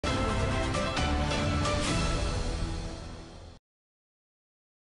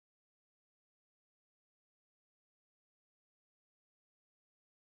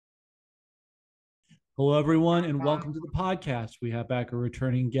Hello, everyone, and welcome to the podcast. We have back a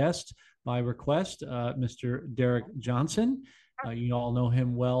returning guest by request, Mr. Derek Johnson. You all know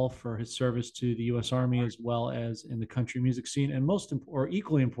him well for his service to the U.S. Army as well as in the country music scene, and or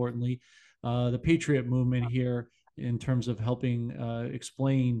equally importantly, the Patriot movement here in terms of helping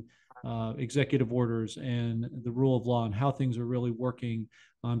explain executive orders and the rule of law and how things are really working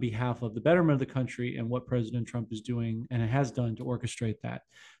on behalf of the betterment of the country and what President Trump is doing and has done to orchestrate that.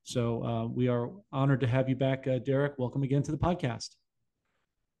 So we are honored to have you back, Derek. Welcome again to the podcast.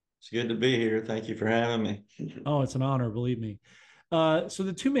 It's good to be here. Thank you for having me. Oh, it's an honor, believe me. So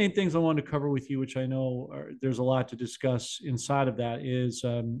the two main things I wanted to cover with you, which I know there's a lot to discuss inside of that, is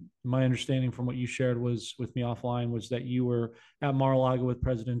my understanding from what you shared was with me offline was that you were at Mar-a-Lago with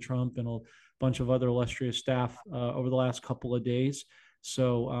President Trump and a bunch of other illustrious staff over the last couple of days.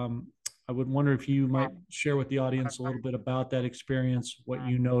 So I would wonder if you might share with the audience a little bit about that experience, what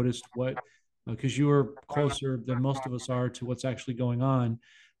you noticed, what because you were closer than most of us are to what's actually going on.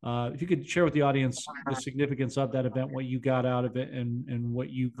 If you could share with the audience the significance of that event, what you got out of it, and what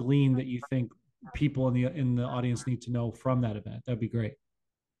you gleaned that you think people in the audience need to know from that event, that'd be great.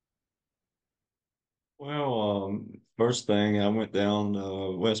 First thing, I went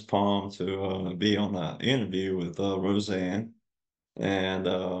down West Palm to be on an interview with Roseanne,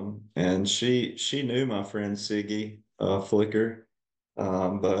 and she knew my friend Siggy Flicker,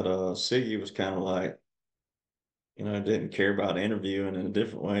 but Siggy was kind of like, didn't care about interviewing in a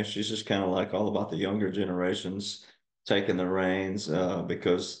different way. She's just kind of like all about the younger generations taking the reins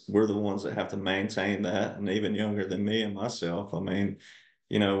because we're the ones that have to maintain that, and even younger than me and myself. I mean,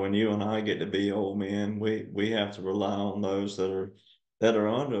 when you and I get to be old men, we have to rely on those that are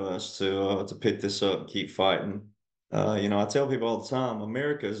under us to pick this up and keep fighting. I tell people all the time,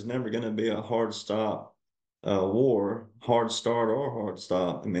 America is never going to be a hard stop war, hard start or hard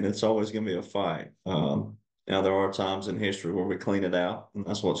stop. I mean, it's always going to be a fight. Now there are times in history where we clean it out, and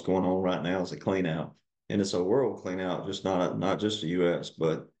that's what's going on right now is a clean out, and it's a world clean out, just not just the U.S.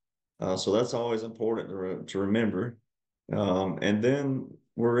 But so that's always important to remember. And then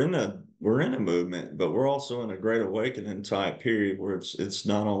we're in a movement, but we're also in a great awakening type period where it's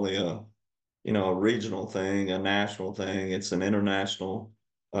not only a regional thing, a national thing, it's an international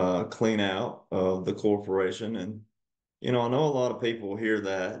clean out of the corporation. And I know a lot of people hear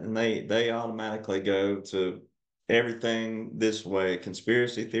that and they automatically go to everything this way,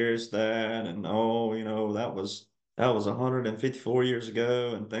 conspiracy theorists that, and oh, that was 154 years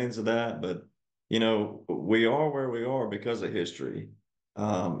ago and things of that. But we are where we are because of history.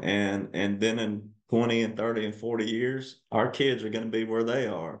 And then in 20 and 30 and 40 years, our kids are going to be where they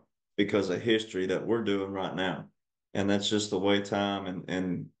are because of history that we're doing right now. And that's just the way time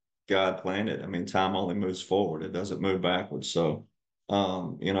and God planned it. I mean, time only moves forward, it doesn't move backwards. So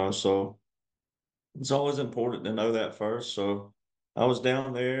it's always important to know that first. So I was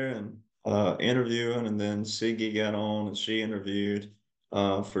down there and interviewing, and then Siggy got on and she interviewed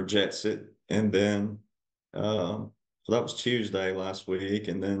for Jetsit. And then so that was Tuesday last week.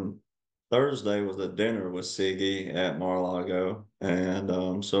 And then Thursday was a dinner with Siggy at Mar-a-Lago.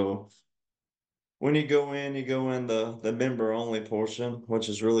 And so when you go in the member only portion, which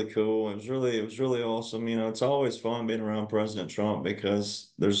is really cool. It was really awesome. It's always fun being around President Trump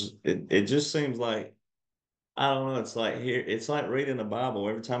because it just seems like I don't know, it's like reading the Bible.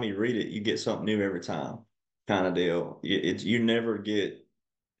 Every time you read it, you get something new every time, kind of deal. You never get,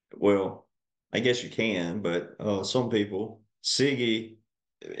 well, I guess you can, but some people, Siggy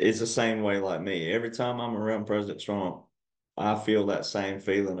is the same way like me. Every time I'm around President Trump, I feel that same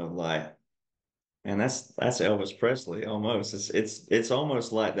feeling of like, and that's Elvis Presley almost. It's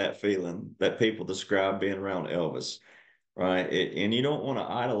almost like that feeling that people describe being around Elvis, right? And you don't want to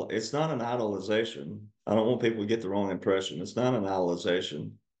idol. It's not an idolization. I don't want people to get the wrong impression. It's not an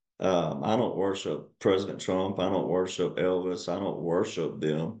idolization. I don't worship President Trump. I don't worship Elvis. I don't worship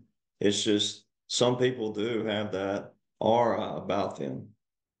them. It's just some people do have that aura about them.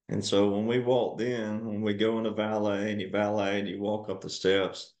 And so when we walked in, when we go into valet and you valet and you walk up the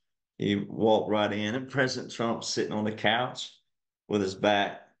steps, you walk right in, and President Trump's sitting on the couch with his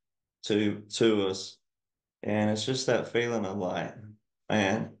back to us. And it's just that feeling of like,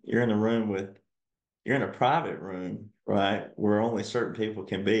 man, you're in a private room, right? Where only certain people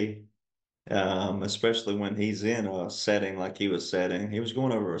can be, especially when he's in a setting like he was setting. He was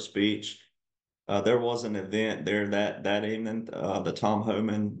going over a speech. There was an event there that evening, the Tom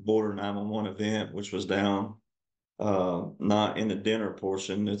Homan Border 911 event, which was down not in the dinner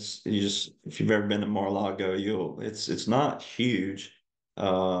portion. It's you just if you've ever been to Mar-a-Lago, it's not huge.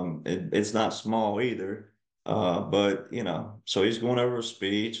 It's not small either. But so he's going over a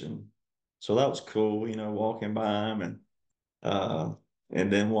speech, and So that was cool, you know, walking by him uh,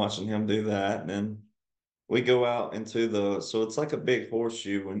 and then watching him do that. And then we go out into so it's like a big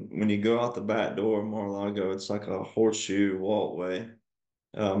horseshoe. When you go out the back door of Mar-a-Lago, it's like a horseshoe walkway.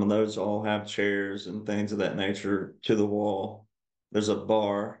 And those all have chairs and things of that nature to the wall. There's a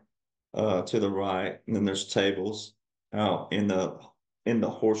bar to the right, and then there's tables out in the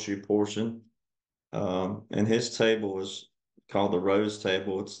horseshoe portion. And his table is called the Rose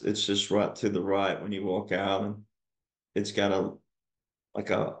Table. It's just right to the right when you walk out, and it's got a like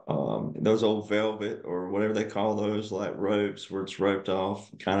a those old velvet or whatever they call those, like ropes where it's roped off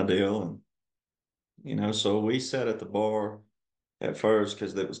kind of deal. And so we sat at the bar at first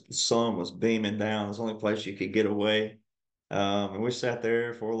because the sun was beaming down. It was the only place you could get away. And we sat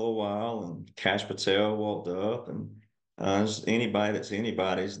there for a little while, and Cash Patel walked up, and just anybody that's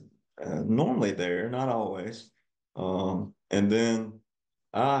anybody's normally there, not always. And then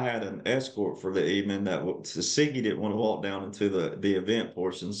I had an escort for the evening Siggy didn't want to walk down into the event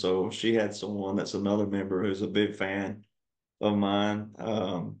portion, so she had someone that's another member who's a big fan of mine.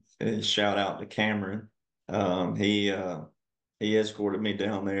 And shout out to Cameron. He escorted me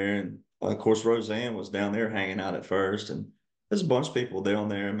down there, and of course Roseanne was down there hanging out at first, and there's a bunch of people down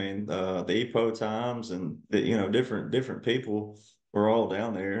there. I mean, the EPO times and different people were all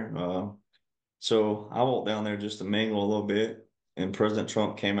down there. So I walked down there just to mingle a little bit, and President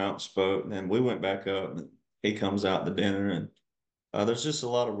Trump came out and spoke, and then we went back up, and he comes out to dinner, and there's just a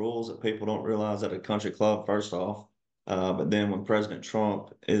lot of rules that people don't realize at a country club, first off. But then when President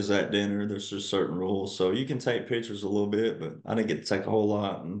Trump is at dinner, there's just certain rules. So you can take pictures a little bit, but I didn't get to take a whole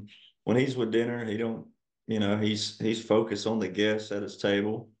lot. And when he's with dinner, he don't, he's focused on the guests at his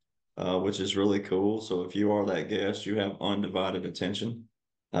table, which is really cool. So if you are that guest, you have undivided attention.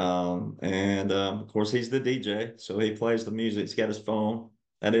 And of course, he's the DJ, so he plays the music. He's got his phone.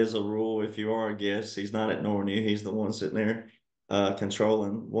 That is a rule. If you are a guest, he's not ignoring you. He's the one sitting there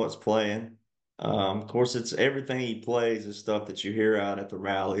controlling what's playing. Of course, it's everything he plays is stuff that you hear out at the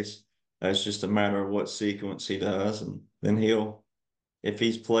rallies. It's just a matter of what sequence he does, and then if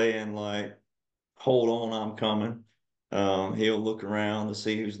he's playing like "Hold On, I'm Coming," he'll look around to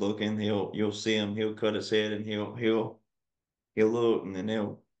see who's looking. You'll see him. He'll cut his head and he'll look, and then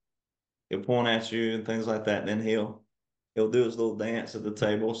he'll point at you and things like that. And then he'll do his little dance at the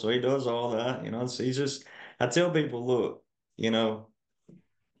table. So he does all that. So he's just. I tell people, look, you know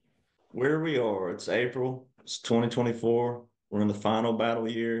where we are. It's April. It's 2024. We're in the final battle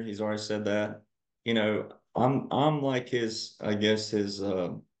year. He's already said that. I'm like his. I guess his.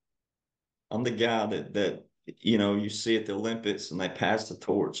 I'm the guy that you see at the Olympics and they pass the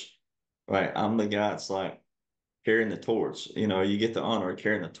torch, right? I'm the guy that's like carrying the torch. You get the honor of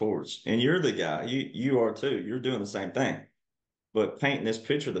carrying the torch, and you're the guy. You are too. You're doing the same thing. But painting this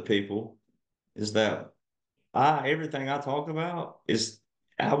picture to people is that everything I talk about is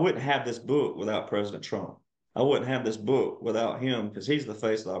I wouldn't have this book without President Trump. I wouldn't have this book without him because he's the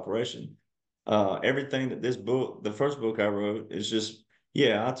face of the operation. Everything that this book, the first book I wrote, is just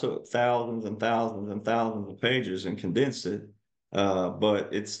yeah, I took thousands and thousands and thousands of pages and condensed it, but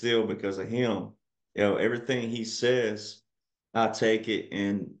it's still because of him. Everything he says, I take it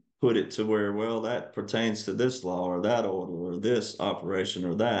and put it to where, well, that pertains to this law or that order or this operation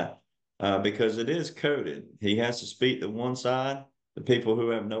or that because it is coded. He has to speak to one side, the people who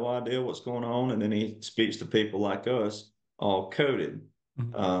have no idea what's going on, and then he speaks to people like us, all coded.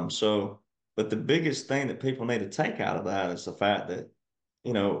 Mhm. But the biggest thing that people need to take out of that is the fact that,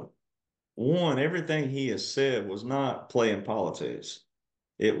 you know, one, everything he has said was not playing politics.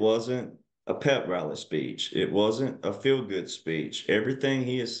 It wasn't a pep rally speech. It wasn't a feel good speech. Everything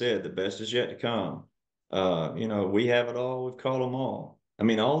he has said, the best is yet to come. We have it all. We've called them all. I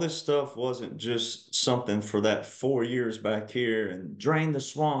mean, all this stuff wasn't just something for that 4 years back here and drain the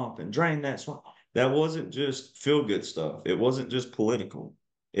swamp and drain that swamp. That wasn't just feel good stuff. It wasn't just political.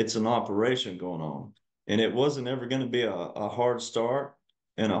 It's an operation going on. And it wasn't ever going to be a hard start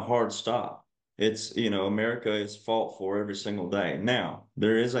and a hard stop. It's, America is fought for every single day. Now,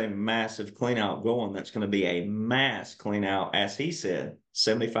 there is a massive clean out going that's going to be a mass clean out. As he said,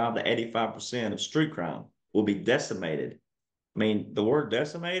 75 to 85% of street crime will be decimated. I mean, the word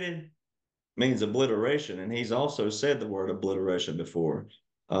decimated means obliteration. And he's also said the word obliteration before,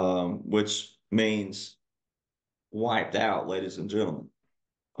 which means wiped out, ladies and gentlemen.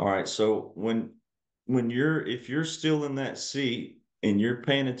 All right. So if you're still in that seat and you're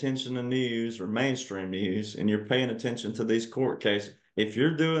paying attention to news or mainstream news and you're paying attention to these court cases, if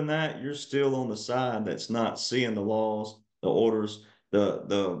you're doing that, you're still on the side that's not seeing the laws, the orders,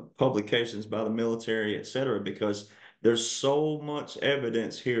 the publications by the military, et cetera, because There's so much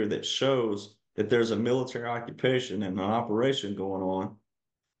evidence here that shows that there's a military occupation and an operation going on,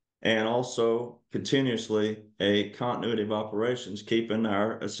 and also continuously a continuity of operations keeping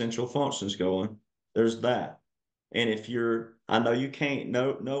our essential functions going. There's that. And if you're, I know you can't,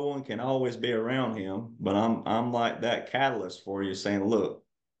 no one can always be around him, but I'm like that catalyst for you, saying, look,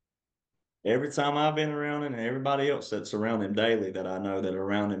 every time I've been around him and everybody else that's around him daily that I know that are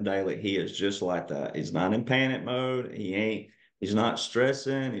around him daily, he is just like that. He's not in panic mode. He's not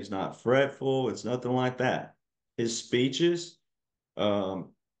stressing. He's not fretful. It's nothing like that. His speeches, um,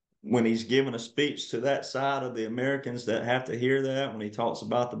 when he's giving a speech to that side of the Americans that have to hear that, when he talks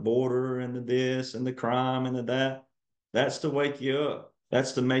about the border and the this and the crime and the that, that's to wake you up.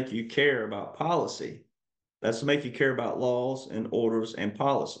 That's to make you care about policy. That's to make you care about laws and orders and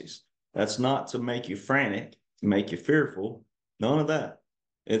policies. That's not to make you frantic, to make you fearful. None of that.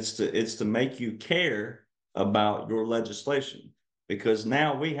 It's to make you care about your legislation, because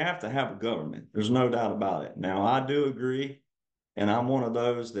now we have to have a government. There's no doubt about it. Now I do agree, and I'm one of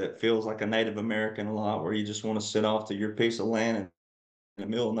those that feels like a Native American a lot, where you just want to sit off to your piece of land in the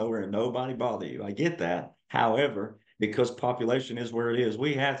middle of nowhere and nobody bother you. I get that. However, because population is where it is,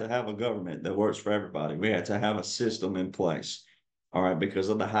 we have to have a government that works for everybody. We have to have a system in place. All right, because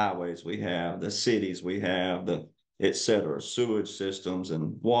of the highways we have, the cities we have, the et cetera, sewage systems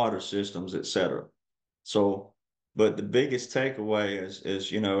and water systems, et cetera. So, but the biggest takeaway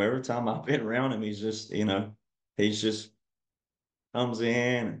is every time I've been around him, he's just comes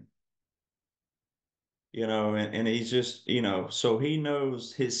in, and he's just, so he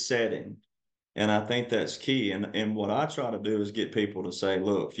knows his setting. And I think that's key. And what I try to do is get people to say,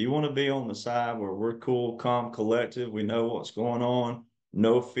 look, if you want to be on the side where we're cool, calm, collective, we know what's going on,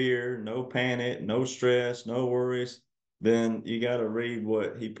 no fear, no panic, no stress, no worries, then you got to read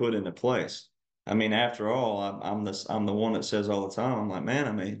what he put into place. I mean, after all, I'm the one that says all the time, I'm like, man,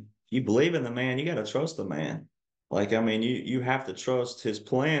 I mean, if you believe in the man, you got to trust the man. Like, I mean, you have to trust his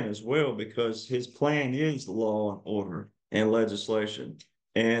plan as well, because his plan is law and order and legislation.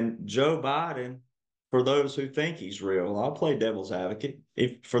 And Joe Biden, for those who think he's real, I'll play devil's advocate.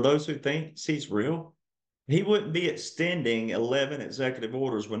 If for those who think he's real, he wouldn't be extending 11 executive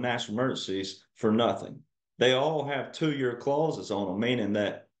orders with national emergencies for nothing. They all have 2-year clauses on them, meaning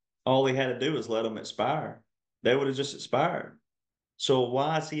that all he had to do was let them expire. They would have just expired. So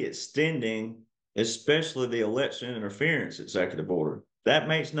why is he extending, especially the election interference executive order? That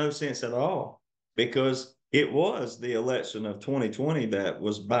makes no sense at all, because it was the election of 2020 that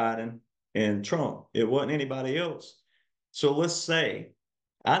was Biden and Trump. It wasn't anybody else. So let's say,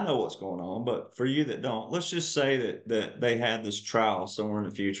 I know what's going on, but for you that don't, let's just say that they had this trial somewhere in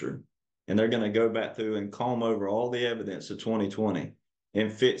the future, and they're going to go back through and comb over all the evidence of 2020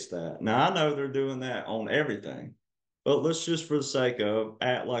 and fix that. Now I know they're doing that on everything, but let's just, for the sake of,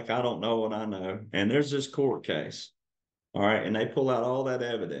 act like I don't know what I know. And there's this court case. All right. And they pull out all that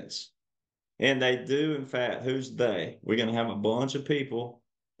evidence. And they do, in fact, who's they? We're going to have a bunch of people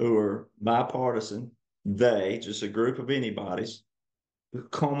who are bipartisan. They, just a group of anybody's, who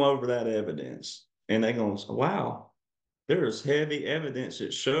come over that evidence. And they're going to say, wow, there's heavy evidence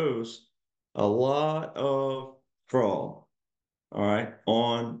that shows a lot of fraud. All right.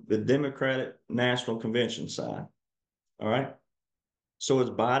 On the Democratic National Convention side. All right. So is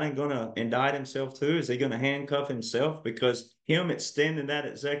Biden going to indict himself too? Is he going to handcuff himself? Because him extending that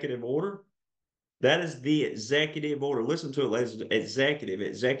executive order, that is the executive order. Listen to it, ladies.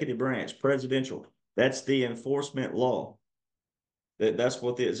 Executive branch, presidential. That's the enforcement law. That's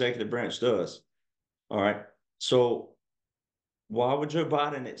what the executive branch does. All right. So why would Joe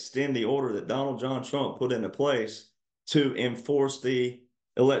Biden extend the order that Donald John Trump put into place to enforce the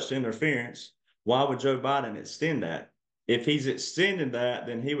election interference? Why would Joe Biden extend that? If he's extending that,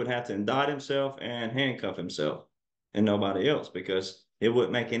 then he would have to indict himself and handcuff himself and nobody else, because it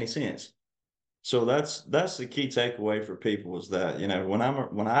wouldn't make any sense. So that's the key takeaway for people, is that,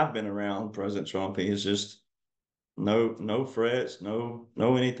 when I've been around President Trump, he is just no frets, no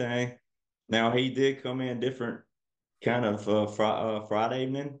anything. Now he did come in different kind of Friday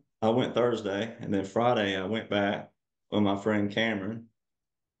evening. I went Thursday, and then Friday I went back with my friend Cameron,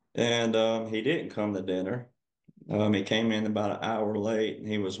 and he didn't come to dinner. He came in about an hour late, and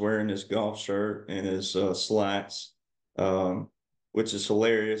he was wearing his golf shirt and his slacks, um, which is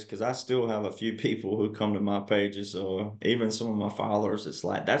hilarious, because I still have a few people who come to my pages, even some of my followers. It's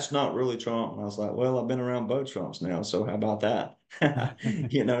like, that's not really Trump. And I was like, well, I've been around both Trumps now, so how about that?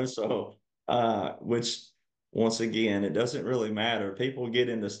 So which, once again, it doesn't really matter. People get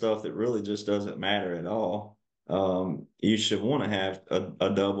into stuff that really just doesn't matter at all. you should want to have a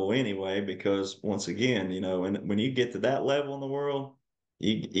double anyway, because once again, and when you get to that level in the world,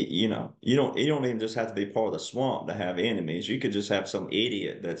 you don't even just have to be part of the swamp to have enemies. You could just have some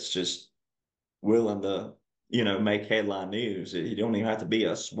idiot that's just willing to, make headline news. You don't even have to be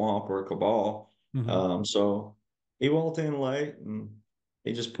a swamp or a cabal. Mm-hmm. So he walked in late and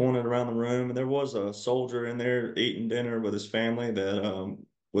he just pointed around the room, and there was a soldier in there eating dinner with his family that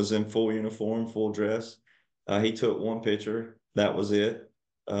was in full uniform, full dress. He took one picture. That was it,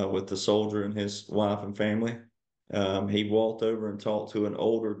 with the soldier and his wife and family. He walked over and talked to an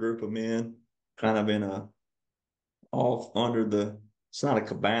older group of men, kind of in a off under the. It's not a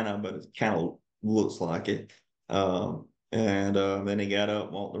cabana, but it kind of looks like it. And then he got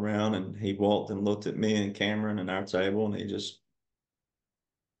up, walked around, and he walked and looked at me and Cameron and our table,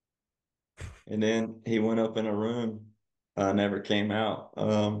 and then he went up in a room, never came out.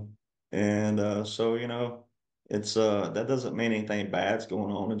 And so it's that doesn't mean anything bad's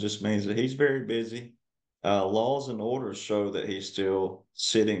going on. It just means that he's very busy. Laws and orders show that he's still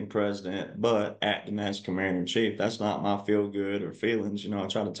sitting president, but acting as commander in chief. That's not my feel good or feelings. I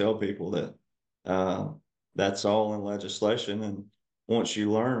try to tell people that uh, that's all in legislation. And once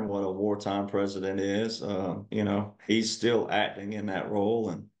you learn what a wartime president is, he's still acting in that role.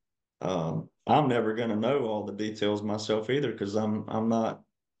 And I'm never going to know all the details myself either, because I'm not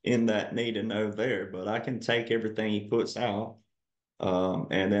in that need to know there. But I can take everything he puts out,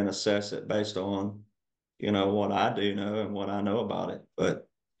 and then assess it based on what I do know and what I know about it. But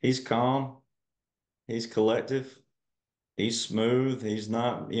he's calm, he's collective, he's smooth. He's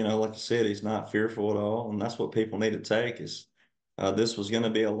not, like I said, he's not fearful at all, and that's what people need to take. Is this was going to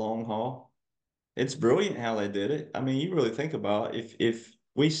be a long haul. It's brilliant how they did it. I mean, you really think about it, if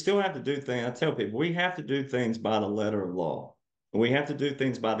we still have to do things. I tell people we have to do things by the letter of law. We have to do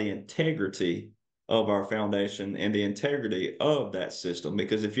things by the integrity of our foundation and the integrity of that system.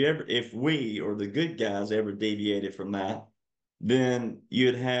 Because if we or the good guys ever deviated from that, then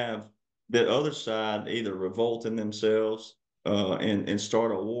you'd have the other side either revolt in themselves, and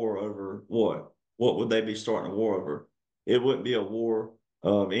start a war over what? What would they be starting a war over? It wouldn't be a war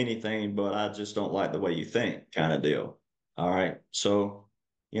of anything, but I just don't like the way you think, kind of deal. All right. So,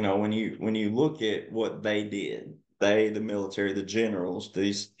 when you look at what they did, the military, the generals,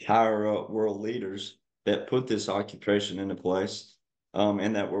 these higher up world leaders that put this occupation into place,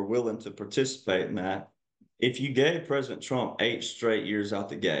 and that were willing to participate in that. If you gave President Trump 8 straight years out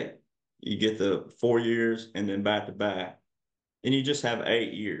the gate, you get the 4 years and then back to back, and you just have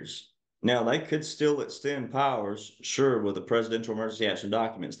 8 years. Now, they could still extend powers, sure, with the presidential emergency action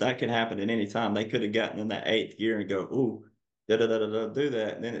documents. That could happen at any time. They could have gotten in that 8th year and go, ooh, da da da da da, do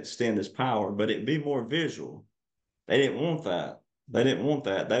that, and then extend his power, but it'd be more visual. They didn't want that. They didn't want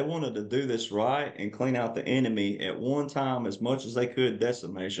that. They wanted to do this right and clean out the enemy at one time as much as they could,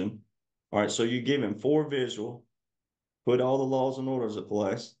 decimation. All right, so you give him 4 visual, put all the laws and orders in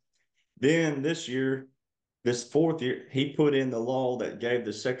place. Then this year, this 4th year, he put in the law that gave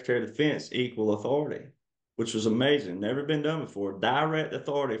the Secretary of Defense equal authority, which was amazing. Never been done before. Direct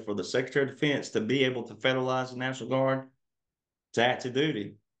authority for the Secretary of Defense to be able to federalize the National Guard to active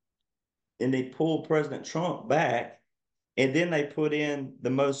duty. And they pulled President Trump back, and then they put in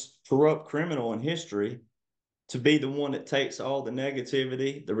the most corrupt criminal in history to be the one that takes all the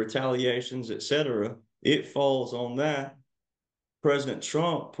negativity, the retaliations, etc. It falls on that. President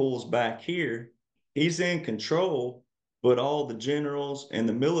Trump pulls back here. He's in control, but all the generals and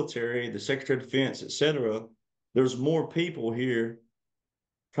the military, the Secretary of Defense, etc., there's more people here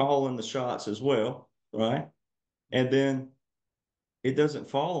calling the shots as well, right? And then it doesn't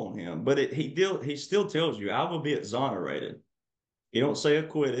fall on him, but he still tells you, I will be exonerated. He don't say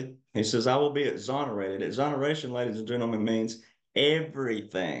acquitted. He says, I will be exonerated. Exoneration, ladies and gentlemen, means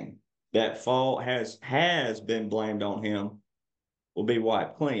everything that fault has been blamed on him will be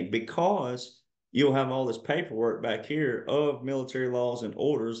wiped clean, because you'll have all this paperwork back here of military laws and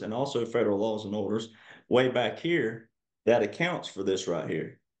orders, and also federal laws and orders way back here that accounts for this right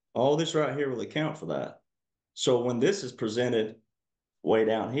here. All this right here will account for that. So when this is presented way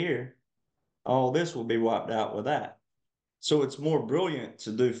down here, all this will be wiped out with that. So it's more brilliant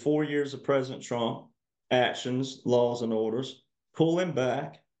to do 4 years of President Trump, actions, laws, and orders, pull him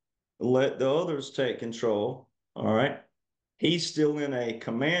back, let the others take control. All right. He's still in a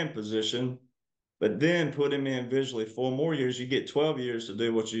command position, but then put him in visually 4 more years. You get 12 years to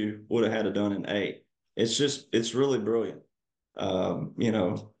do what you would have had to done in 8. It's really brilliant.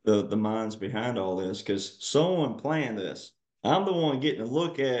 The minds behind all this, because someone planned this. I'm the one getting to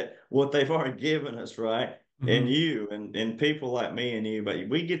look at what they've already given us, right? and Mm-hmm. you and people like me and you, but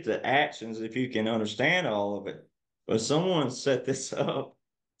we get the actions if you can understand all of it. But someone set this up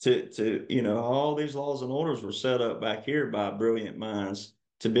to all these laws and orders were set up back here by brilliant minds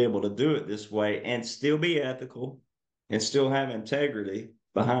to be able to do it this way and still be ethical and still have integrity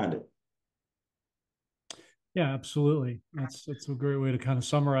behind it. Yeah, absolutely. That's a great way to kind of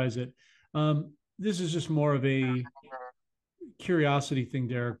summarize it. This is just more of a curiosity thing,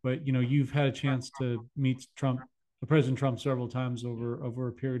 Derek, but you've had a chance to meet President Trump, several times over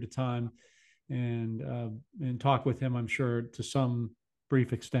a period of time, and talk with him, I'm sure, to some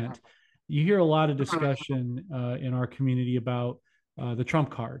brief extent. You hear a lot of discussion in our community about the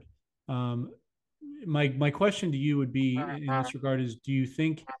Trump card. Um, my question to you would be in this regard is: do you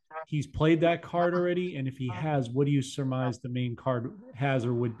think he's played that card already? And if he has, what do you surmise the main card has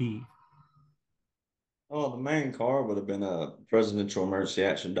or would be? Oh, the main card would have been a presidential emergency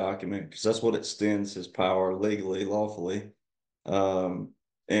action document because that's what extends his power legally, lawfully. Um,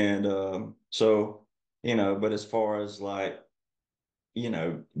 and so, but as far as like,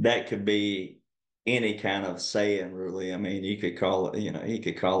 that could be any kind of saying, really. I mean, you could call it, he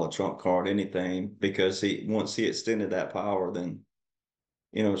could call a Trump card anything because once he extended that power, then,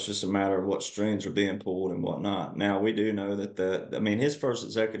 it's just a matter of what strings are being pulled and whatnot. Now, we do know that I mean, his first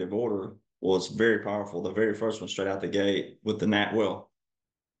executive order was very powerful. The very first one straight out the gate with the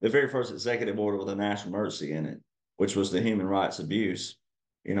very first executive order with a national emergency in it, which was the human rights abuse.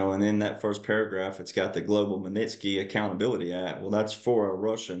 And in that first paragraph, it's got the Global Magnitsky Accountability Act. Well, that's for a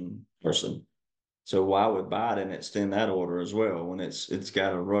Russian person. So why would Biden extend that order as well when it's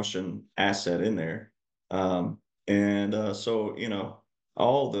got a Russian asset in there? Um, and so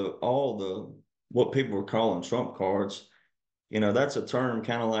all the what people were calling Trump cards, that's a term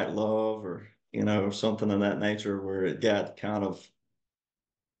kind of like love or something of that nature where it got kind of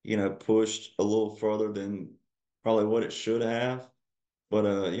pushed a little further than probably what it should have. But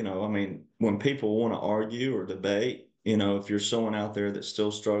I mean, when people want to argue or debate, if you're someone out there that's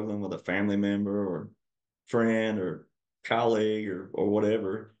still struggling with a family member or friend or colleague or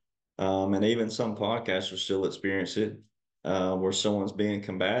whatever, and even some podcasters still experience it, where someone's being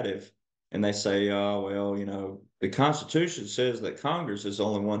combative and they say, oh, well, the Constitution says that Congress is the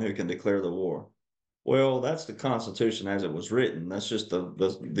only one who can declare the war. Well, that's the Constitution as it was written. That's just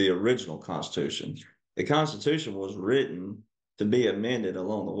the original Constitution. The Constitution was written to be amended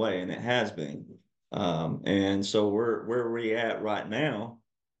along the way, and it has been. And so where we at right now,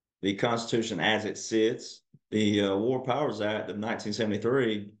 the Constitution as it sits, the War Powers Act of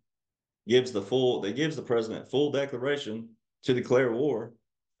 1973 gives the president full declaration to declare war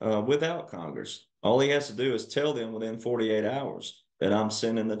without Congress. All he has to do is tell them within 48 hours that I'm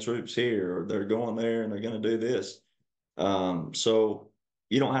sending the troops here or they're going there and they're going to do this. So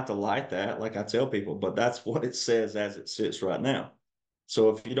you don't have to like that, like I tell people, but that's what it says as it sits right now. So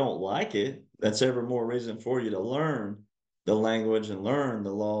if you don't like it, that's ever more reason for you to learn the language and learn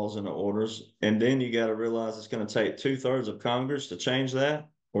the laws and the orders. And then you got to realize it's going to take 2/3 of Congress to change that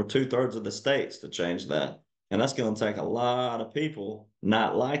or 2/3 of the states to change that. And that's going to take a lot of people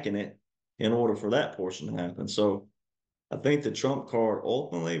not liking it in order for that portion to happen. So I think the Trump card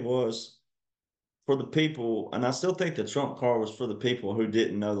ultimately was for the people, and I still think the Trump card was for the people who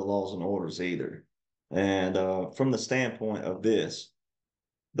didn't know the laws and orders either. And from the standpoint of this,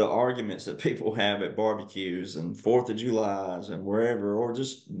 the arguments that people have at barbecues and Fourth of July's and wherever, or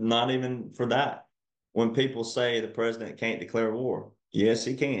just not even for that. When people say the president can't declare war, yes,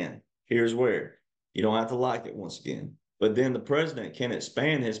 he can. Here's where you don't have to like it once again. But then the president can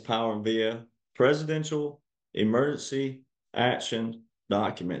expand his power via presidential emergency action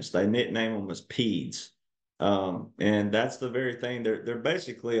documents. They nickname them as PEDs. And that's the very thing. They're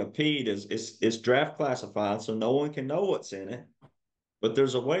basically a PED is draft classified, so no one can know what's in it, but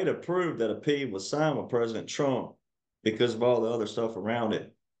there's a way to prove that a P was signed with President Trump because of all the other stuff around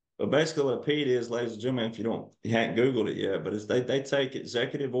it. But basically, what a P is, ladies and gentlemen, if you haven't Googled it yet, but it's they take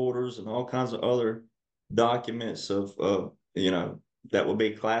executive orders and all kinds of other documents that would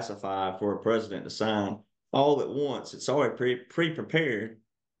be classified for a president to sign all at once. It's already pre-prepared.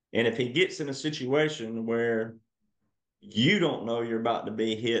 And if he gets in a situation where you don't know you're about to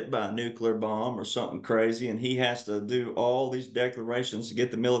be hit by a nuclear bomb or something crazy, and he has to do all these declarations to get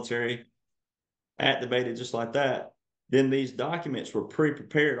the military activated just like that, then these documents were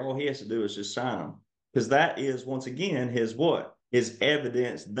pre-prepared. All he has to do is just sign them. Because that is, once again, his what? His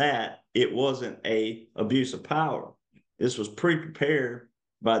evidence that it wasn't a abuse of power. This was pre-prepared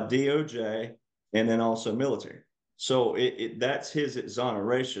by DOJ and then also military. So that's his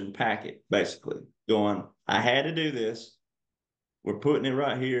exoneration packet, basically, going, I had to do this. We're putting it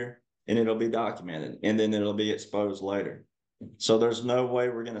right here. and it'll be documented, and then it'll be exposed later. So there's no way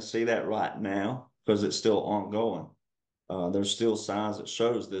we're going to see that right now because it's still ongoing. There's still signs that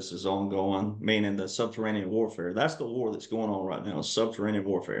shows this is ongoing, meaning the subterranean warfare. That's the war that's going on right now, subterranean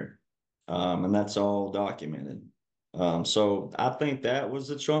warfare. And that's all documented. So I think that was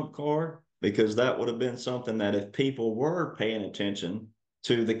the trump card because that would have been something that if people were paying attention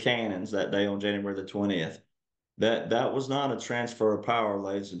to the cannons that day on January the 20th, that was not a transfer of power,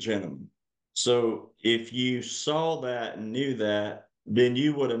 ladies and gentlemen. So if you saw that and knew that, then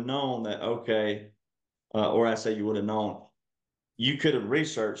you would have known that, okay, or I say you would have known, you could have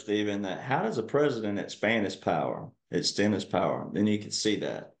researched even that how does a president expand his power, extend his power? Then you could see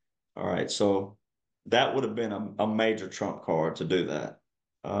that. All right. So that would have been a major trump card to do that,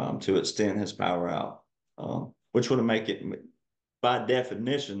 to extend his power out, which would have make it, by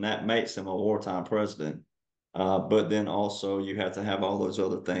definition, that makes him a wartime president. But then also you have to have all those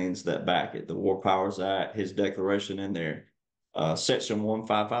other things that back it. The War Powers Act, his declaration in there. Section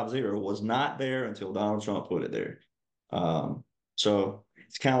 1550 was not there until Donald Trump put it there. So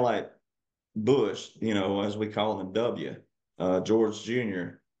it's kind of like Bush, as we call him W, George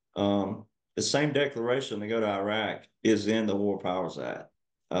Jr. The same declaration to go to Iraq is in the War Powers Act.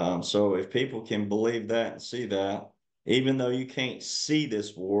 So if people can believe that and see that, even though you can't see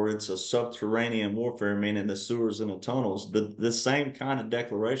this war, it's a subterranean warfare, meaning the sewers and the tunnels. The same kind of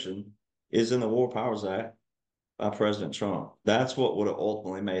declaration is in the War Powers Act by President Trump. That's what would have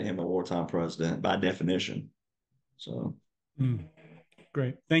ultimately made him a wartime president by definition. So.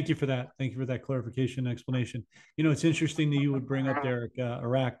 Great. Thank you for that. Thank you for that clarification and explanation. It's interesting that you would bring up, Derek,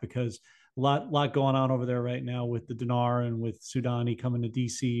 Iraq, because a lot going on over there right now with the Dinar and with Sudani coming to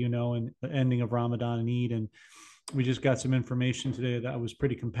DC, and the ending of Ramadan and Eid. And we just got some information today that was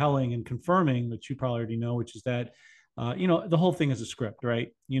pretty compelling and confirming that you probably already know, which is that, the whole thing is a script,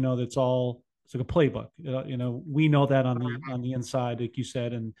 right? That's all, it's like a playbook. We know that on the inside, like you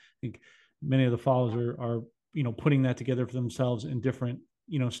said, and I think many of the followers are putting that together for themselves in different,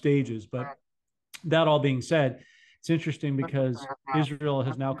 stages. But that all being said, it's interesting because Israel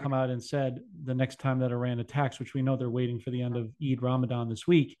has now come out and said the next time that Iran attacks, which we know they're waiting for the end of Eid Ramadan this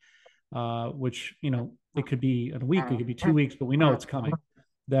week, which, it could be in a week, it could be 2 weeks, but we know it's coming,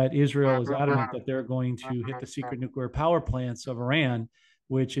 that Israel is adamant that they're going to hit the secret nuclear power plants of Iran,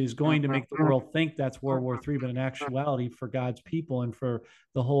 which is going to make the world think that's World War III, but in actuality, for God's people and for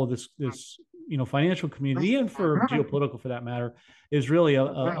the whole of this financial community and for geopolitical, for that matter, is really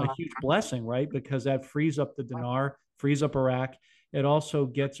a huge blessing, right? Because that frees up the dinar, frees up Iraq. It also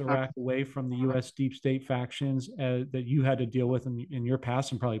gets Iraq away from the U.S. deep state factions that you had to deal with in your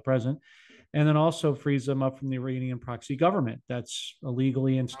past and probably present. And then also frees them up from the Iranian proxy government that's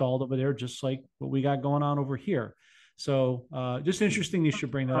illegally installed over there, just like what we got going on over here. So just interesting you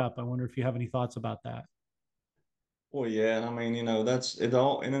should bring that up. I wonder if you have any thoughts about that. Well, yeah, I mean, that's it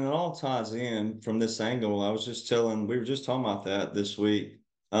all, and it all ties in from this angle. We were just talking about that this week.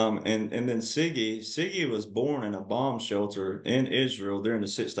 And then Siggy was born in a bomb shelter in Israel during the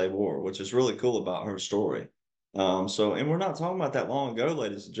Six-Day War, which is really cool about her story. And we're not talking about that long ago,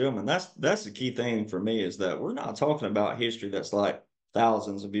 ladies and gentlemen. That's the key thing for me is that we're not talking about history that's like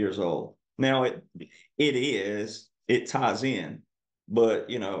thousands of years old. Now it ties in. But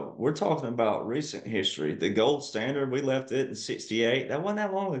we're talking about recent history. The gold standard, we left it in 68. That wasn't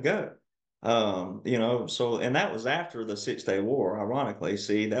that long ago. So and that was after the Six-Day War, ironically.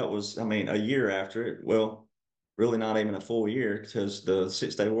 See, that was, I mean, a year after it. Well, really not even a full year because the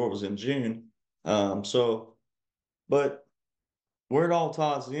Six-Day War was in June. But where it all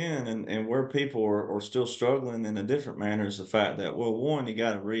ties in and where people are still struggling in a different manner is the fact that, well, one, you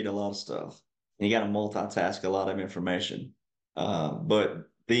got to read a lot of stuff and you got to multitask a lot of information. But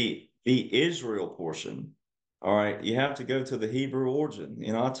the Israel portion, all right, you have to go to the Hebrew origin.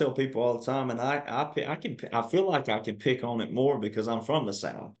 I tell people all the time, and I feel like I can pick on it more because I'm from the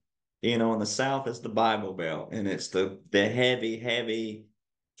South. And the South is the Bible Belt, and it's the heavy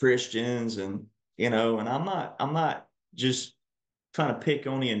Christians, and I'm not just trying to pick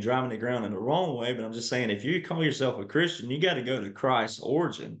on you and driving the ground in the wrong way, but I'm just saying if you call yourself a Christian, you got to go to Christ's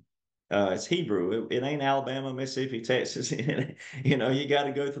origin. It's Hebrew. It ain't Alabama, Mississippi, Texas. You got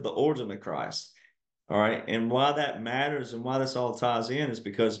to go to the origin of Christ. All right. And why that matters and why this all ties in is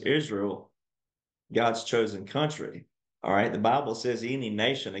because Israel, God's chosen country. All right. The Bible says any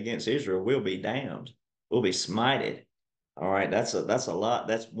nation against Israel will be damned, will be smited. All right. That's a lot.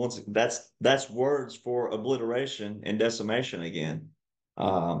 That's words for obliteration and decimation again.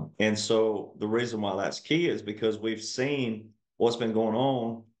 And so the reason why that's key is because we've seen what's been going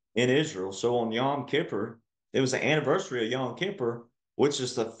on in Israel. So on Yom Kippur, it was the anniversary of Yom Kippur. which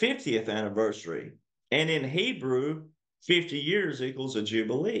is the 50th anniversary. And in Hebrew, 50 years equals a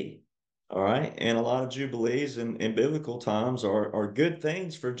jubilee. All right. And a lot of jubilees in biblical times are good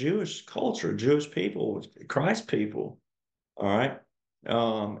things for Jewish culture, Jewish people, Christ people. All right.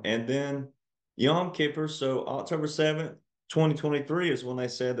 And then Yom Kippur, so October 7th, 2023 is when they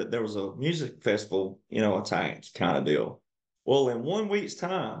said that there was a music festival, attacked kind of deal. Well, in 1 week's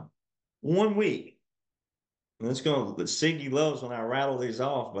time, 1 week, and it's going to, Siggy loves when I rattle these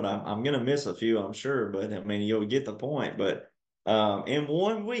off, but I'm going to miss a few, I'm sure. But I mean, you'll get the point. But in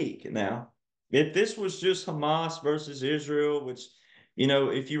 1 week now, if this was just Hamas versus Israel, which,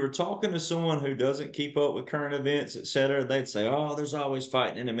 if you were talking to someone who doesn't keep up with current events, et cetera, they'd say, oh, there's always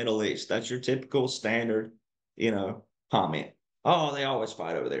fighting in the Middle East. That's your typical standard, comment. Oh, they always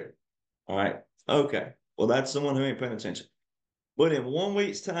fight over there. All right. Okay. Well, that's someone who ain't paying attention. But in 1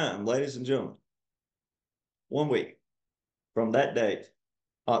 week's time, ladies and gentlemen, 1 week from that date,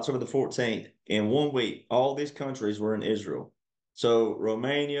 October the 14th, in 1 week, all these countries were in Israel. So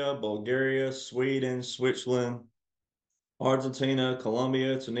Romania, Bulgaria, Sweden, Switzerland, Argentina,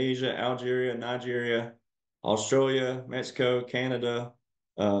 Colombia, Tunisia, Algeria, Nigeria, Australia, Mexico, Canada,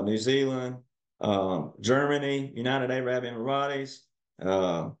 New Zealand, Germany, United Arab Emirates.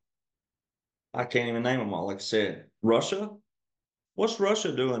 I can't even name them all, like I said. Russia, what's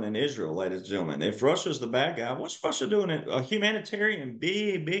Russia doing in Israel, ladies and gentlemen? If Russia's the bad guy, what's Russia doing in a humanitarian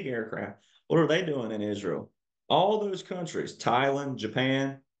big, big aircraft? What are they doing in Israel? All those countries, Thailand,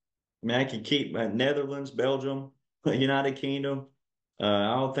 Japan, I mean, I can keep Netherlands, Belgium, United Kingdom.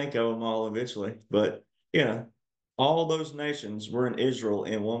 I'll think of them all eventually. But, all those nations were in Israel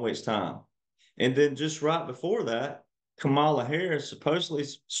in 1 week's time. And then just right before that, Kamala Harris supposedly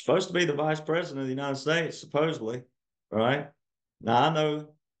supposed to be the vice president of the United States, supposedly, right? Now I know,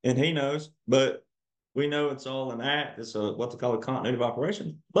 and he knows, but we know it's all an act. It's what they call a continuity of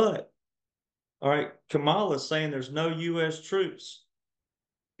operation. But all right, Kamala's saying there's no U.S. troops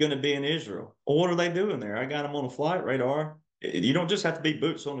going to be in Israel. Well, what are they doing there? I got them on a flight radar. You don't just have to be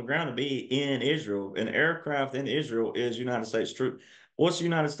boots on the ground to be in Israel. An aircraft in Israel is United States troop. What's the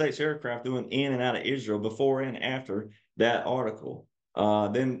United States aircraft doing in and out of Israel before and after that article?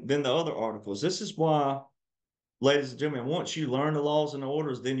 Then the other articles. This is why, ladies and gentlemen, once you learn the laws and the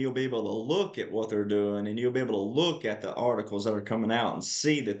orders, then you'll be able to look at what they're doing and you'll be able to look at the articles that are coming out and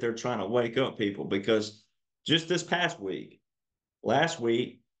see that they're trying to wake up people. Because just this past week, last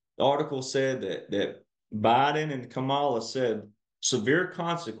week, the article said that Biden and Kamala said severe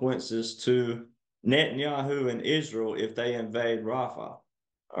consequences to Netanyahu and Israel if they invade Rafah.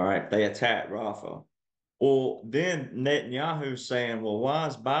 All right, they attack Rafah. Well, then Netanyahu saying, well, why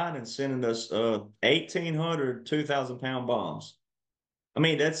is Biden sending us 1,800 2,000-pound bombs? I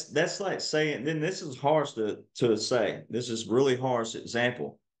mean, that's like saying, then this is harsh to say. This is really harsh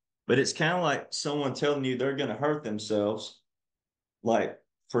example. But it's kind of like someone telling you they're going to hurt themselves, like,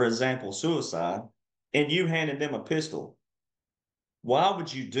 for example, suicide, and you handed them a pistol. Why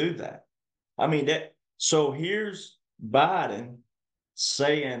would you do that? I mean, so here's Biden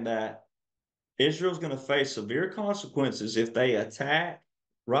saying that Israel's going to face severe consequences if they attack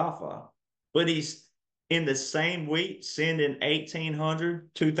Rafah, but he's in the same week sending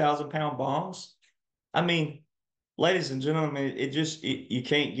 1,800 2,000-pound bombs. I mean, ladies and gentlemen, you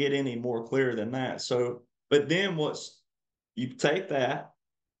can't get any more clear than that. So, but then you take that,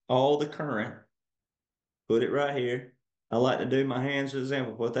 all the current, put it right here. I like to do my hands as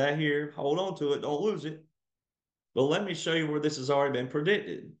example. Put that here, hold on to it, don't lose it. But let me show you where this has already been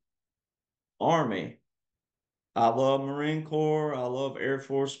predicted. Army. I love Marine Corps. I love Air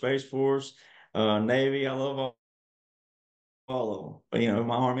Force, Space Force, Navy. I love all of them.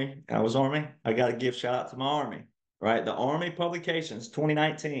 My Army. I was Army. I got to give shout out to my Army, right? The Army publications,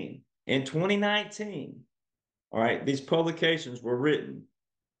 2019. In 2019, all right, these publications were written.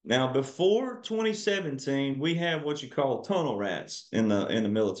 Now, before 2017, we had what you call tunnel rats in the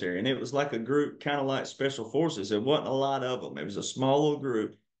military, and it was like a group, kind of like special forces. There wasn't a lot of them. It was a small little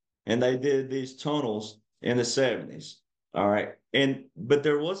group, and they did these tunnels in the 70s. All right, but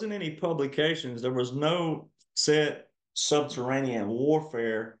there wasn't any publications. There was no set subterranean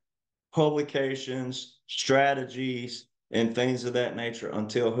warfare publications, strategies, and things of that nature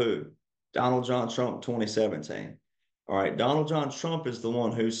until who? Donald John Trump, 2017. All right, Donald John Trump is the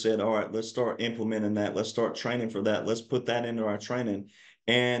one who said, all right, let's start implementing that. Let's start training for that. Let's put that into our training.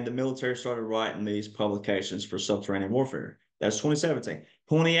 And the military started writing these publications for subterranean warfare. That's 2017.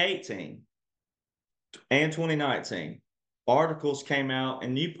 2018 and 2019, articles came out,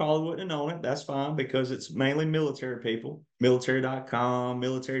 and you probably wouldn't have known it. That's fine because it's mainly military people, military.com,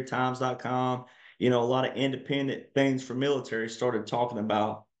 militarytimes.com, a lot of independent things for military started talking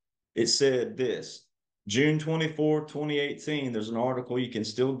about. It said this: June 24, 2018, there's an article you can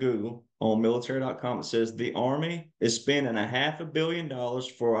still Google on military.com. It says the Army is spending $500 million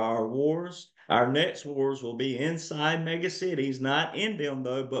for our wars. Our next wars will be inside mega cities, not in them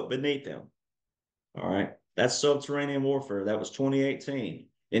though, but beneath them. All right. That's subterranean warfare. That was 2018.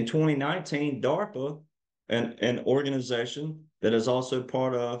 In 2019, DARPA, an organization that is also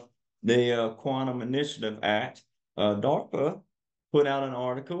part of the Quantum Initiative Act, DARPA put out an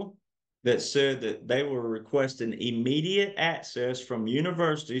article that said that they were requesting immediate access from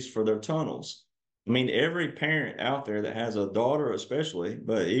universities for their tunnels. I mean, every parent out there that has a daughter, especially,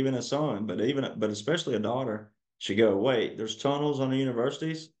 but even a son, but especially a daughter, should go, wait, there's tunnels on the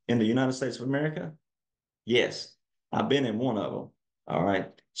universities in the United States of America? Yes, I've been in one of them. All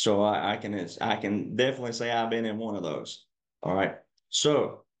right. So I can definitely say I've been in one of those. All right.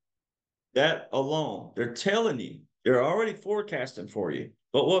 So that alone, they're telling you, they're already forecasting for you.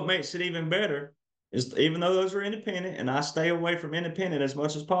 But what makes it even better is even though those are independent, and I stay away from independent as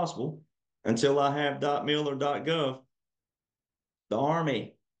much as possible until I have .mil or .gov, the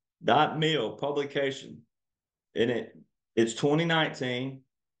Army .mil publication, and it's 2019,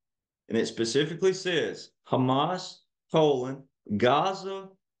 and it specifically says Hamas, Poland, Gaza,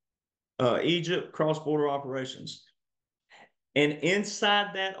 Egypt cross-border operations. And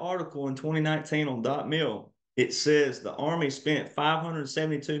inside that article in 2019 on .mil, it says the Army spent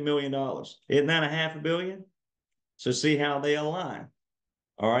 $572 million. Isn't that $500 million? So see how they align.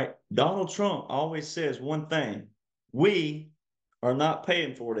 All right. Donald Trump always says one thing: we are not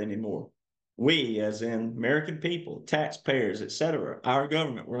paying for it anymore. We, as in American people, taxpayers, etc., our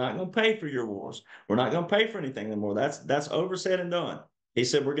government, we're not going to pay for your wars. We're not going to pay for anything anymore. That's over said and done. He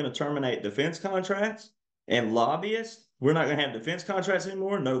said we're going to terminate defense contracts and lobbyists. We're not going to have defense contracts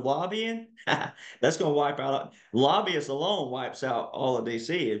anymore. No lobbying. That's going to wipe out lobbyists alone. Wipes out all of DC.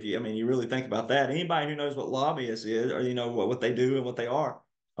 If you, I mean, you really think about that. Anybody who knows what lobbyists is, or what they do and what they are.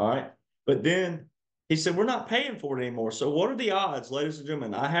 All right. But then he said, we're not paying for it anymore. So what are the odds, ladies and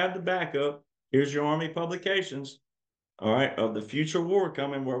gentlemen? I have the backup. Here's your Army publications, all right, of the future war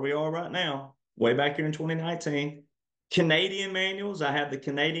coming where we are right now, way back here in 2019. Canadian manuals. I have the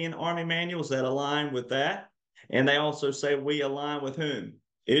Canadian Army manuals that align with that. And they also say we align with whom?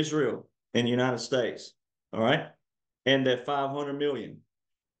 Israel and the United States. All right. And that 500 million.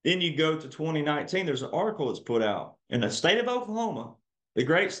 Then you go to 2019, there's an article that's put out in the state of Oklahoma, the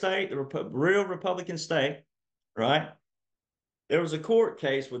great state, the real Republican state, right? There was a court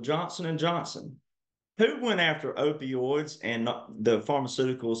case with Johnson and Johnson. Who went after opioids and the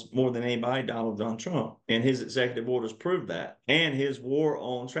pharmaceuticals more than anybody? Donald John Trump. And his executive orders proved that. And his war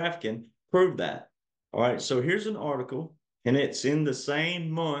on trafficking proved that. All right. So here's an article, and it's in the same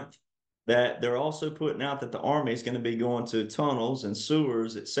month that they're also putting out that the Army is going to be going to tunnels and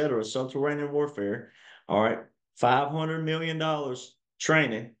sewers, et cetera, subterranean warfare. All right. $500 million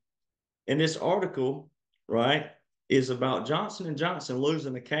training. And this article, right, is about Johnson and Johnson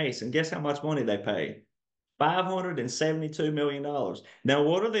losing the case. And guess how much money they paid? $572 million. Now,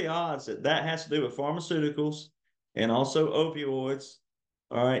 what are the odds that that has to do with pharmaceuticals and also opioids?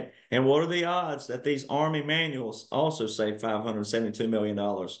 All right. And what are the odds that these Army manuals also say $572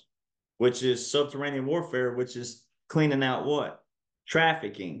 million, which is subterranean warfare, which is cleaning out what?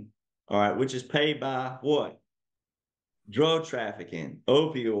 Trafficking. All right. Which is paid by what? Drug trafficking,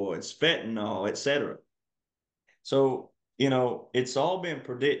 opioids, fentanyl, etc. So, it's all been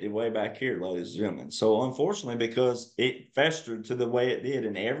predicted way back here, ladies and gentlemen. So, unfortunately, because it festered to the way it did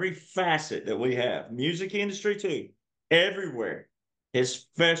in every facet that we have, music industry too, everywhere, it's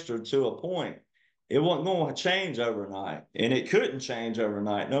festered to a point. It wasn't going to change overnight, and it couldn't change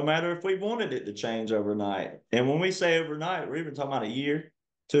overnight, no matter if we wanted it to change overnight. And when we say overnight, we're even talking about a year,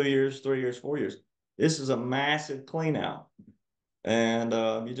 2 years, 3 years, 4 years. This is a massive clean out. And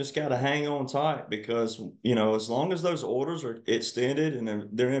you just got to hang on tight because, as long as those orders are extended and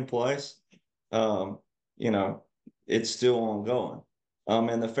they're in place, um, you know, it's still ongoing.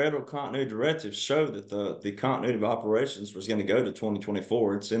 And the federal continuity directives show that the continuity of operations was going to go to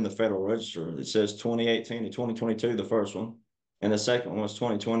 2024. It's in the Federal Register. It says 2018 to 2022, the first one, and the second one was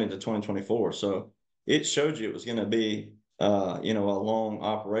 2020 to 2024. So it showed you it was going to be, a long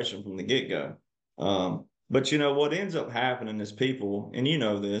operation from the get-go. But what ends up happening is people, and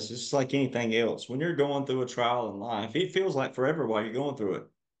this, it's like anything else. When you're going through a trial in life, it feels like forever while you're going through it.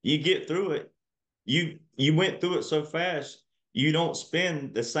 You get through it. You went through it so fast, you don't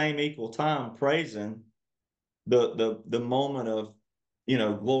spend the same equal time praising the moment of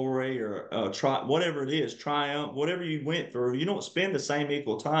glory or whatever it is, triumph, whatever you went through. You don't spend the same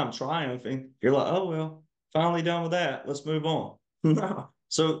equal time triumphing. You're like, oh well, finally done with that. Let's move on. No.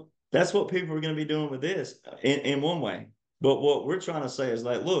 So that's what people are going to be doing with this in one way. But what we're trying to say is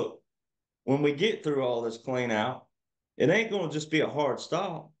like, look, when we get through all this clean out, it ain't going to just be a hard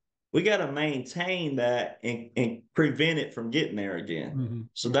stop. We got to maintain that and prevent it from getting there again. Mm-hmm.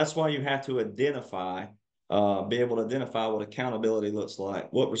 So that's why you have to be able to identify what accountability looks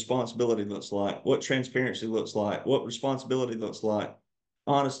like, what responsibility looks like, what transparency looks like, what responsibility looks like,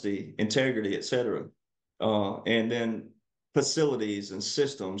 honesty, integrity, etc. And then facilities and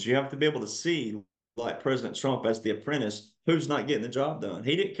systems. You have to be able to see, like President Trump as the apprentice, who's not getting the job done.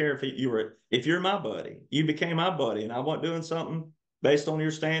 He didn't care if you're my buddy, you became my buddy, and I wasn't doing something based on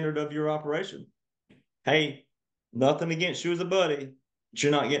your standard of your operation. Hey, nothing against you as a buddy, but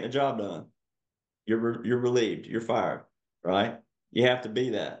you're not getting the job done. You're relieved. You're fired, right? You have to be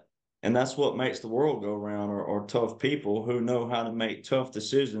that, and that's what makes the world go around. Or tough people who know how to make tough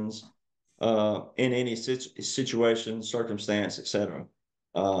decisions in any situation, circumstance, etc.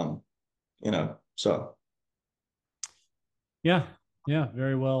 So Yeah, yeah,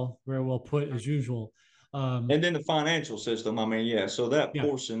 very well put as usual. and then the financial system. I mean, yeah. So that Yeah,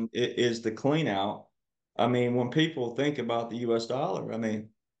 portion is the clean out. I mean, when people think about the U.S. dollar, I mean,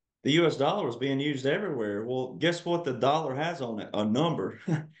 the U.S. dollar is being used everywhere. Well, guess what? The dollar has on it a number.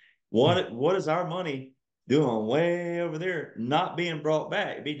 yeah, What is our money doing way over there? Not being brought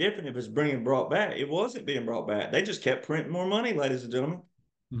back. It'd be different if it's being brought back. It wasn't being brought back. They just kept printing more money, ladies and gentlemen.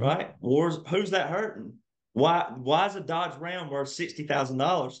 mm-hmm. Right? Who's that hurting? Why is a Dodge Ram worth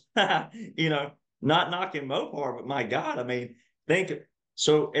 $60,000? Not knocking Mopar, but my God, I mean, think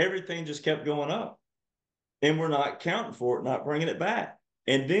so. Everything just kept going up, and we're not accounting for it, not bringing it back.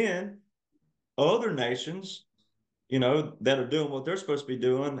 And then other nations, that are doing what they're supposed to be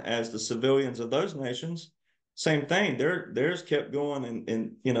doing as the civilians of those nations, same thing. Theirs kept going,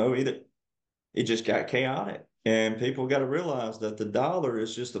 and either it just got chaotic. And people got to realize that the dollar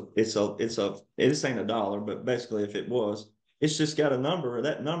is just this ain't a dollar, but basically if it was, it's just got a number.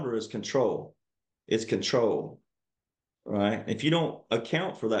 That number is control. It's control, right? If you don't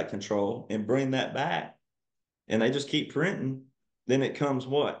account for that control and bring that back, and they just keep printing, then it comes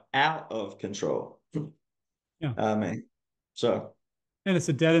what? Out of control. Yeah. I mean, so And it's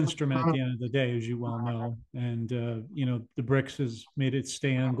a debt instrument at the end of the day, as you well know. And the BRICS has made it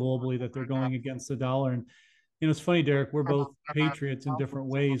stand globally that they're going against the dollar. And it's funny, Derek. We're both patriots in different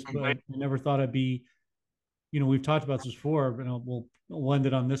ways, but I never thought I'd be. We've talked about this before, but we'll end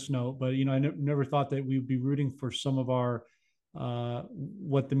it on this note. But I never thought that we would be rooting for some of our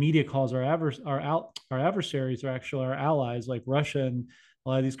what the media calls our adversaries, are actually our allies, like Russia and a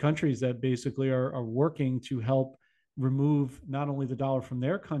lot of these countries that basically are working to help remove not only the dollar from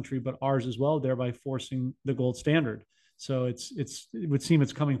their country but ours as well, thereby forcing the gold standard. So it would seem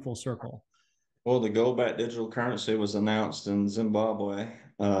it's coming full circle. well, the gold back digital currency was announced in Zimbabwe,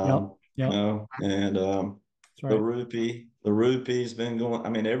 Yep. Yep. and That's right. the rupee's been going. I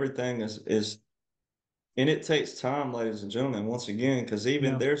mean, everything is, and it takes time, ladies and gentlemen, once again, because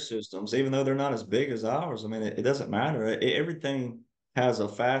even Yeah. their systems, even though they're not as big as ours, I mean, it doesn't matter. Everything has a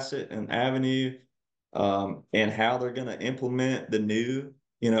facet, an avenue, and how they're going to implement the new,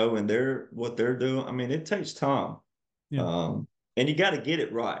 and what they're doing. I mean, it takes time. Yeah. Um, and you got to get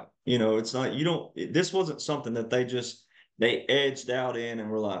it right. It's not, this wasn't something that they edged out in and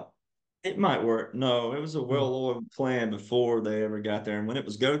were like, it might work. No, it was a No. well-oiled plan before they ever got there. And when it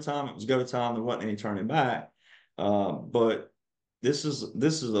was go time, it was go time. There wasn't any turning back. But this is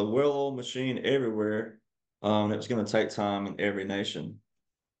a well-oiled machine everywhere. And it was going to take time in every nation.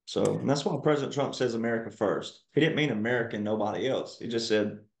 So, and that's why President Trump says America first. He didn't mean America and nobody else. He just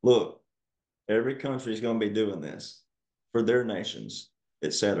said, look, every country is going to be doing this for their nations,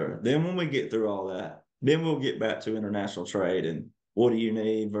 etc. Then when we get through all that, then we'll get back to international trade and what do you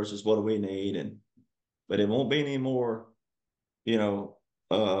need versus what do we need, but it won't be any more,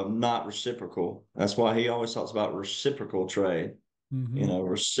 not reciprocal. That's why he always talks about reciprocal trade. Mm-hmm.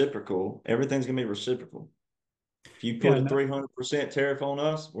 Reciprocal. Everything's gonna be reciprocal. If you put Yeah. a No, 300% tariff on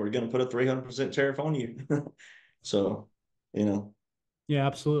us, we're gonna put a 300% tariff on you. So, you know, yeah.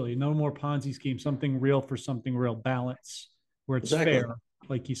 Absolutely. No more Ponzi scheme. Something real for something real. Balance where it's exactly. fair,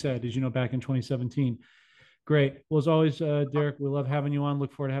 like you said, as back in 2017. Great. Well, as always, Derek, we love having you on.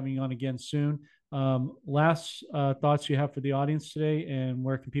 Look forward to having you on again soon. Last thoughts you have for the audience today, and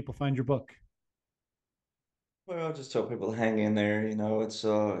where can people find your book? Well, I just tell people to hang in there. It's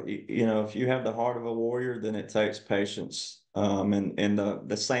if you have the heart of a warrior, then it takes patience. And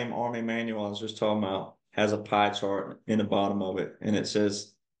the same army manual I was just talking about, has a pie chart in the bottom of it, and it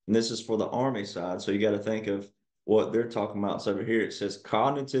says, and this is for the Army side. So you got to think of what they're talking about. It's over here. It says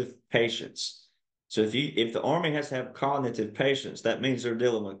cognitive patience. So if the Army has to have cognitive patience, that means they're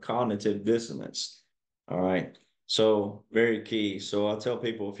dealing with cognitive dissonance. All right. So very key. So I tell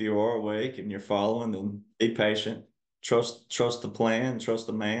people, if you are awake and you're following, then be patient, trust the plan, trust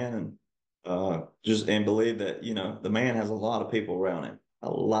the man, and just and believe that the man has a lot of people around him, a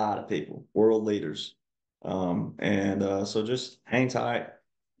lot of people, world leaders, and so just hang tight.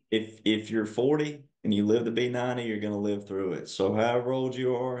 If you're 40 and you live to be 90, you're going to live through it. So however old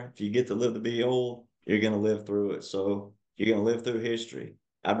you are, if you get to live to be old, you're going to live through it. So you're going to live through history.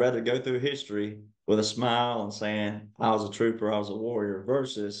 I'd rather go through history with a smile and saying I was a trooper, I was a warrior,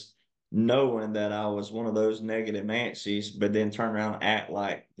 versus knowing that I was one of those negative Nancy's, but then turn around and act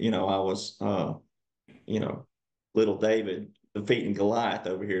like, I was, you know, little David defeating Goliath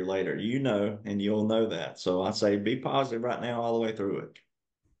over here later, and you'll know that. So I say be positive right now all the way through it.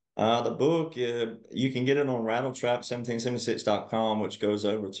 The book, you can get it on rattletrap1776.com, which goes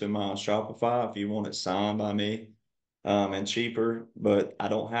over to my Shopify if you want it signed by me, and cheaper, but I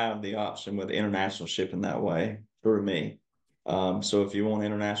don't have the option with international shipping that way through me. So if you want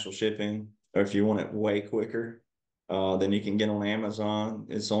international shipping or if you want it way quicker, then you can get on Amazon.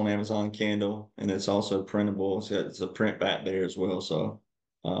 It's on Amazon Kindle, and it's also printable. So it's a print back there as well. So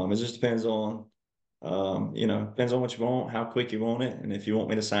it just depends on depends on what you want, how quick you want it, and if you want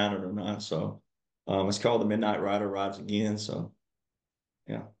me to sign it or not. So it's called The Midnight Rider Rides Again. So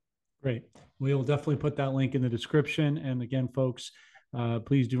yeah. Great. We will definitely put that link in the description. And again, folks,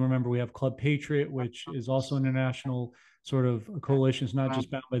 please do remember we have Club Patriot, which is also an international sort of coalition. It's not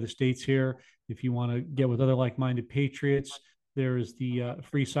just bound by the states here. If you want to get with other like-minded patriots, there is the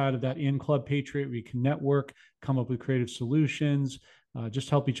free side of that in Club Patriot. We can network, come up with creative solutions, just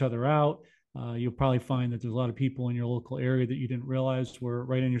help each other out. You'll probably find that there's a lot of people in your local area that you didn't realize were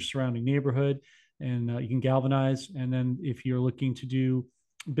right in your surrounding neighborhood, and you can galvanize. And then if you're looking to do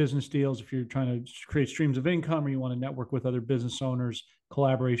business deals, if you're trying to create streams of income or you want to network with other business owners,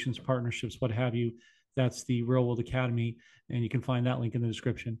 collaborations, partnerships, what have you, that's the Real World Academy. And you can find that link in the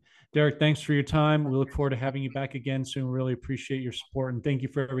description. Derek, thanks for your time. We look forward to having you back again soon. We really appreciate your support. And thank you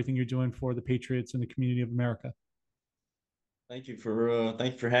for everything you're doing for the Patriots and the community of America. Thank you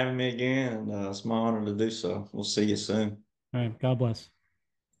for having me again, and it's my honor to do so. We'll see you soon. All right. God bless.